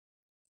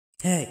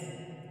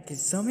Hey, can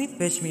somebody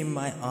fetch me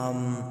my,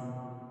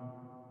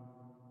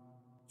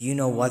 you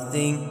know what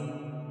thing?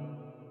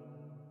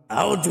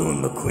 I'll do it,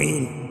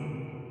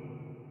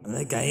 McQueen. I'm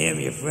like I am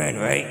your friend,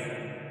 right?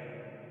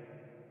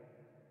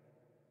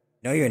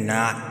 No, you're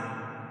not.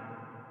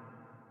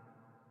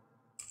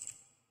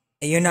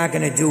 And you're not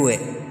gonna do it.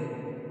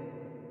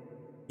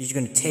 You're just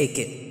gonna take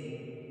it.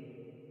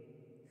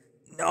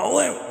 No,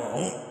 it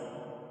won't.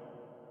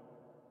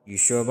 You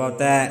sure about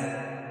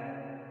that?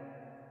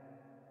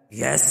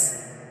 Yes.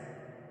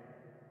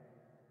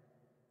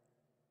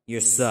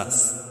 You're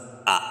sus.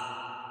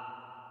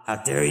 How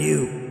dare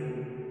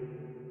you?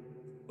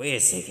 Wait a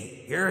second,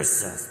 you're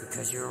sus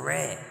because you're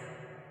red.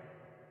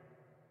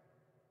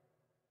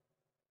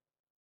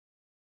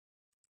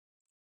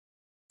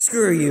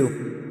 Screw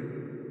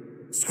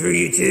you. Screw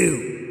you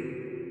too.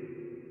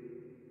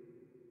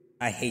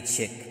 I hate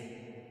chick.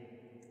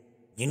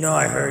 You know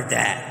I heard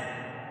that.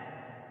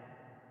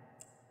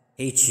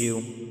 Hate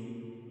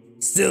you.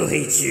 Still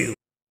hate you.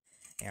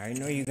 I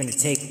know you're gonna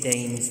take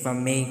things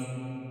from me.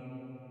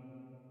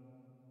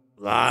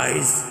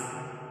 Lies.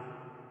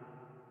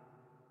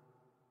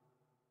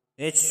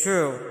 It's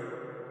true.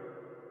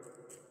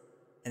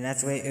 And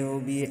that's why it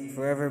will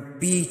forever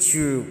be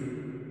true.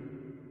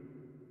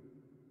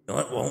 No,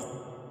 it won't.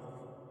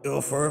 It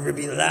will forever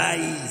be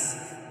lies.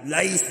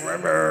 Lies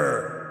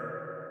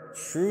forever.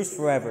 Truth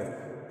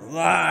forever.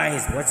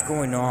 Lies. What's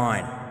going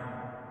on?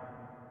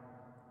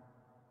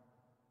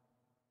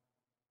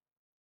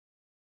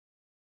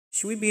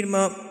 Should we beat him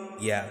up?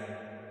 Yeah.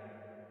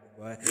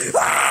 What?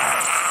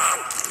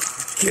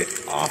 Get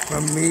off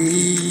of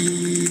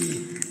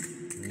me!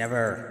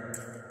 Never.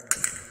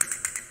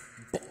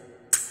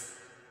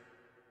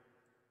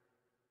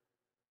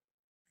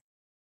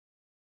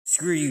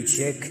 Screw you,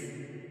 chick.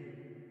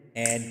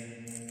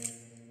 And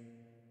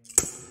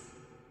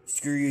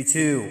screw you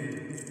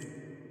too.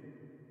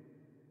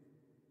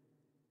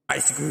 I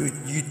screwed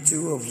you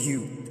two of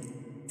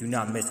you. Do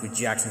not mess with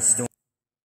Jackson Stone.